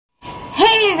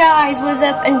guys, what's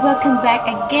up and welcome back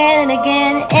again and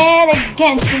again and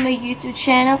again to my YouTube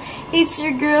channel. It's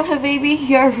your girl Habibi,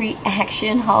 your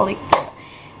reaction holic.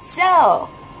 So,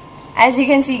 as you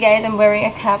can see guys, I'm wearing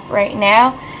a cap right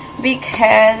now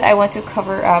because I want to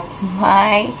cover up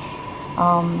my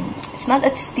it's not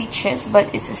a stitches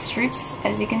but it's a strips.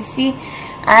 As you can see,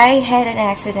 I had an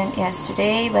accident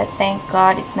yesterday, but thank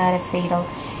God it's not a fatal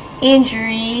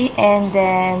injury. And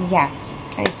then yeah,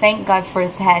 I thank God for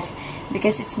that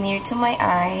because it's near to my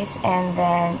eyes. And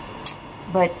then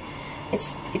but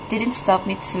it didn't stop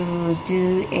me to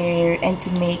do and to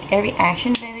make a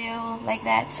reaction video like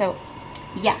that. So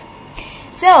yeah,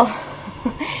 so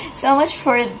so much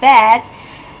for that.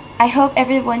 I hope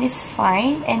everyone is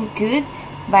fine and good,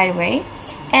 by the way.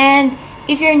 And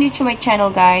if you're new to my channel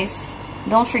guys,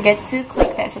 don't forget to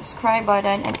click that subscribe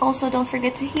button, and also don't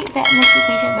forget to hit that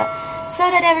notification bell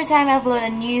so that every time I upload a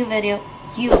new video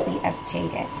you'll be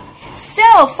updated.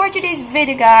 So for today's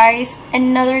video guys,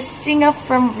 another sing-off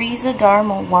from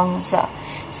RezaDarmawangsa.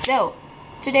 So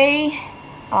today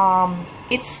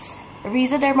it's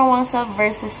RezaDarmawangsa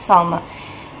versus Salma.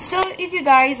 So if you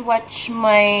guys watch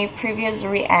my previous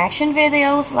reaction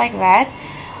videos like that,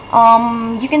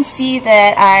 you can see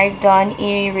that I've done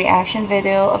a reaction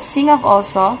video of sing-off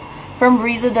also from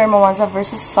RezaDarmawangsa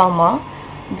versus Salma.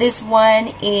 This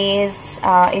one is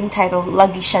entitled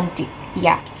Lagi Shantik.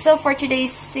 Yeah. So for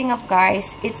today's sing-off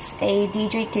guys, it's a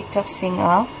DJ TikTok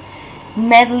sing-off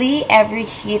medley every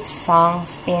hit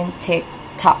songs in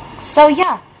TikTok. So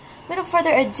yeah, without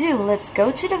further ado, let's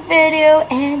go to the video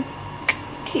and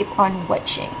keep on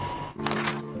watching.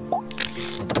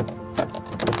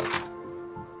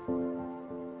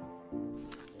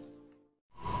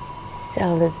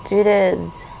 So let's do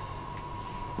this.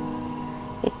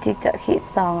 A TikTok hit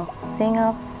song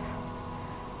sing-off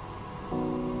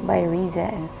by Reza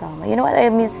and Salma. You know what, I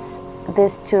miss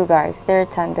these two guys, they're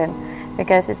tandem,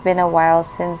 because it's been a while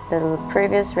since the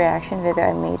previous reaction video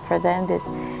I made for them, this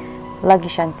Lagi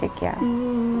Shantik. Yeah.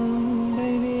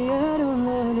 Baby, I don't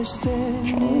understand.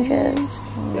 Changes.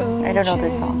 I don't know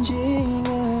this song.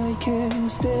 I can't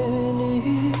stand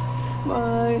it.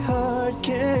 My heart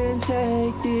can't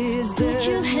take this.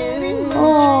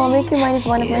 Oh, Make You Mine is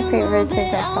one of my favorite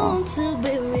TikTok songs.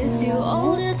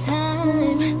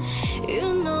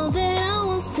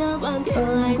 Until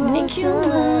I make you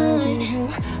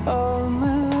mine. All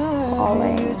my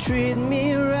life you treat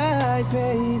me right,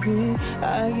 baby.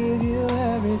 I give you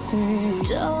everything.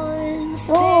 Don't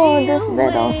stay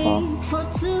away also for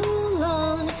too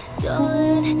long.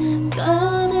 Don't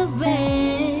go to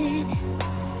bed.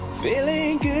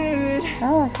 Feeling good,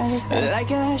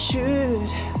 like I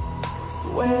should.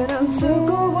 When I'm took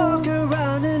a walk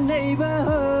around the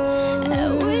neighborhood. I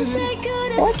wish I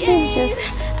could escape.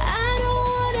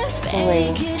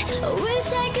 Wait.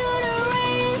 Wish I could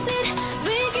erase it,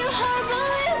 make your heart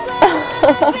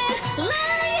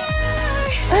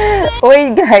believe.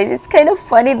 Wait guys, it's kind of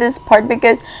funny this part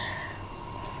because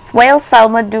while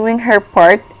Salma doing her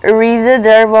part,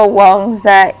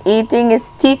 RezaDarmawangsa eating a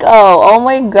stick. Oh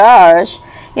my gosh.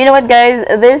 You know what guys,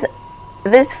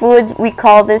 this food, we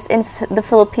call this in the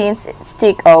Philippines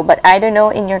stick. But I don't know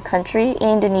in your country,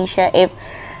 Indonesia, if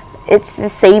it's the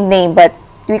same name, but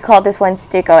we call this one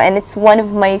sticko, and it's one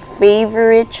of my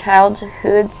favorite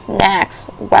childhood snacks.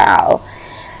 Wow,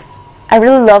 I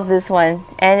really love this one,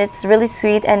 and it's really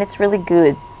sweet and it's really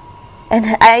good.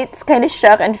 And it's kind of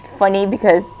shocked and funny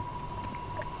because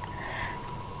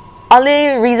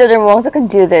only RezaDarmawangsa can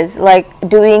do this, like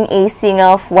doing a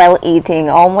sing-off while eating.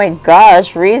 Oh my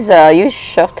gosh, Reza, you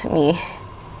shocked me.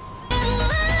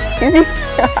 You see?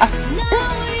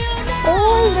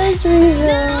 Oh my gosh,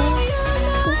 Reza.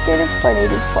 It's kind of funny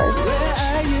this part.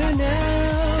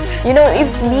 You know, if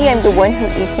me, I'm the one who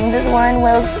eating this one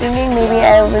while singing, maybe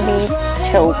I'll really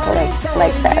choke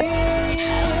like that.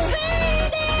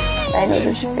 I know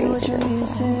this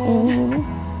face.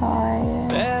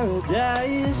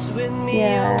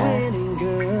 Yeah.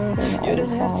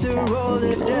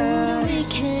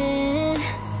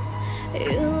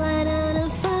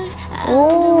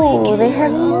 Oh, they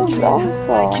have moves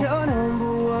also.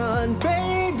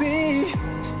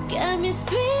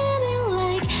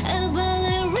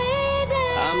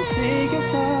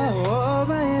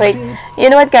 Wait, you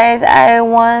know what guys, I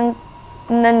want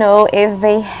to know if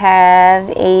they have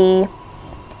a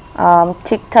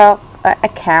TikTok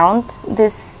account,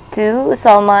 this two,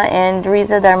 Salma and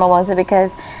RezaDarmawangsa,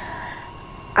 because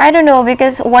I don't know,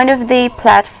 because one of the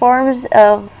platforms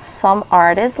of some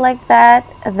artists like that,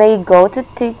 they go to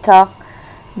TikTok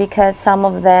because some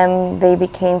of them, they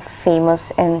became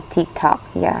famous in TikTok.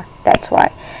 Yeah, that's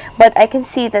why. but I can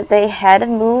see that they had a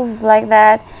move like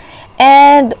that.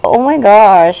 And oh my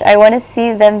gosh, I want to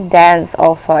see them dance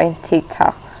also in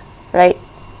TikTok, right?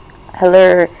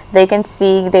 Hello, they can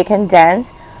sing, they can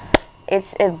dance.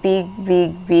 It's a big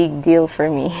deal for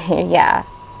me. Yeah,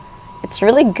 it's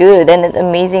really good, and it's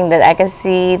amazing that I can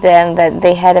see them, that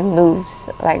they had a moves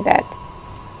like that.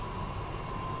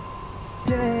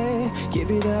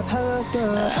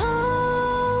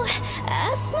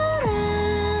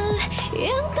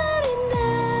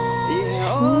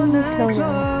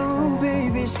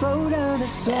 Slow down the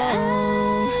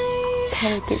song.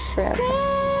 Can kiss forever.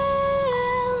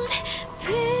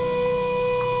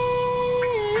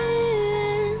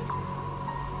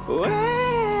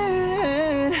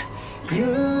 When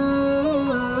you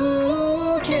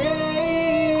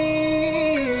came,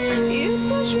 you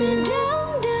push me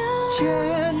down.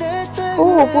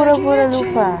 Oh, pura-pura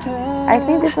lupa. I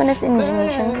think this one is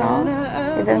Indonesian song,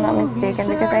 if I'm not mistaken,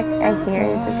 because I hear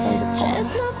this one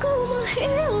before.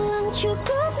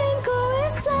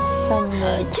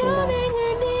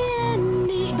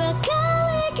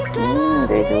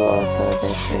 They do also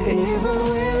this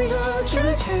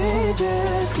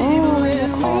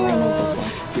Indonesian song.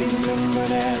 Remember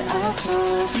that I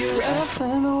told you I'll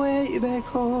find my way back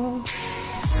home.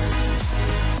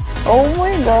 Oh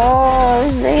my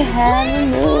gosh, they have a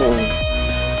move.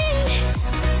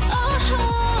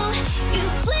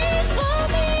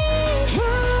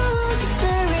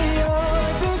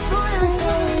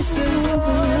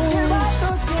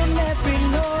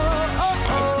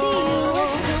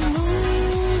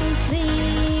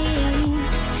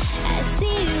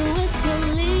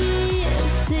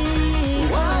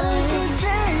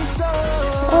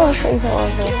 Oh, say so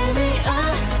also.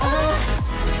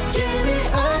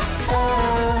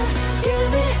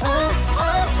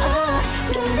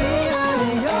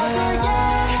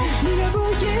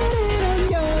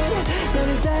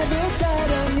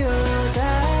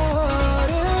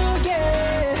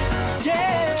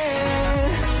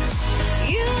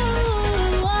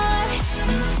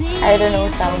 I don't know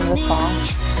some of the songs.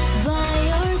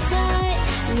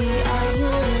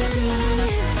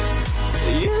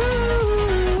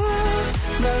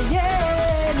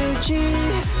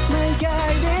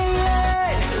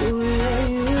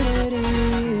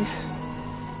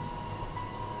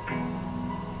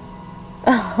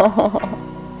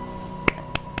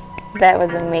 That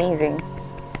was amazing.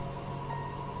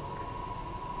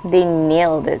 They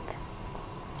nailed it.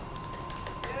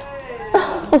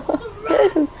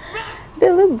 They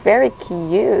look very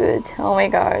cute. Oh my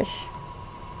gosh.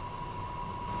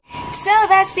 So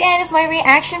that's the end of my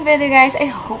reaction video, guys. I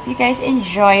hope you guys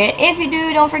enjoy it. If you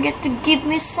do, don't forget to give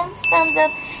me some thumbs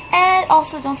up, and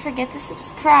also don't forget to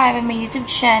subscribe on my YouTube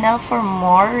channel for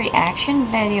more reaction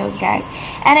videos, guys.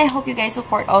 And I hope you guys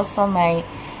support also my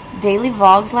daily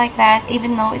vlogs like that,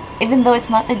 even though it's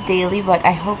not a daily, but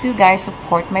I hope you guys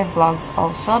support my vlogs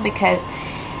also, because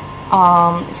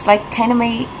it's like kind of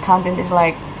my content is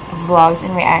like vlogs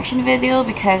and reaction video,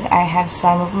 because I have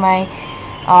some of my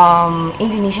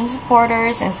Indonesian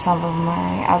supporters and some of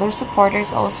my other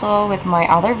supporters also with my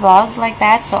other vlogs like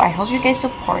that. So I hope you guys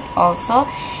support also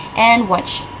and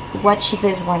watch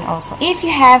this one also. If you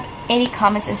have any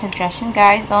comments and suggestions,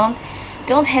 guys,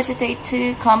 don't hesitate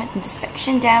to comment in the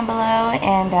section down below.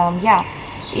 And yeah,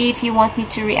 if you want me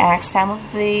to react some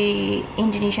of the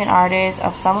Indonesian artists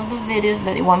of some of the videos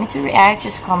that you want me to react,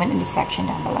 just comment in the section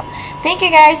down below. Thank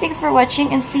you guys, thank you for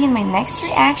watching, and see you in my next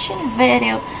reaction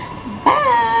video.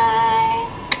 Bye!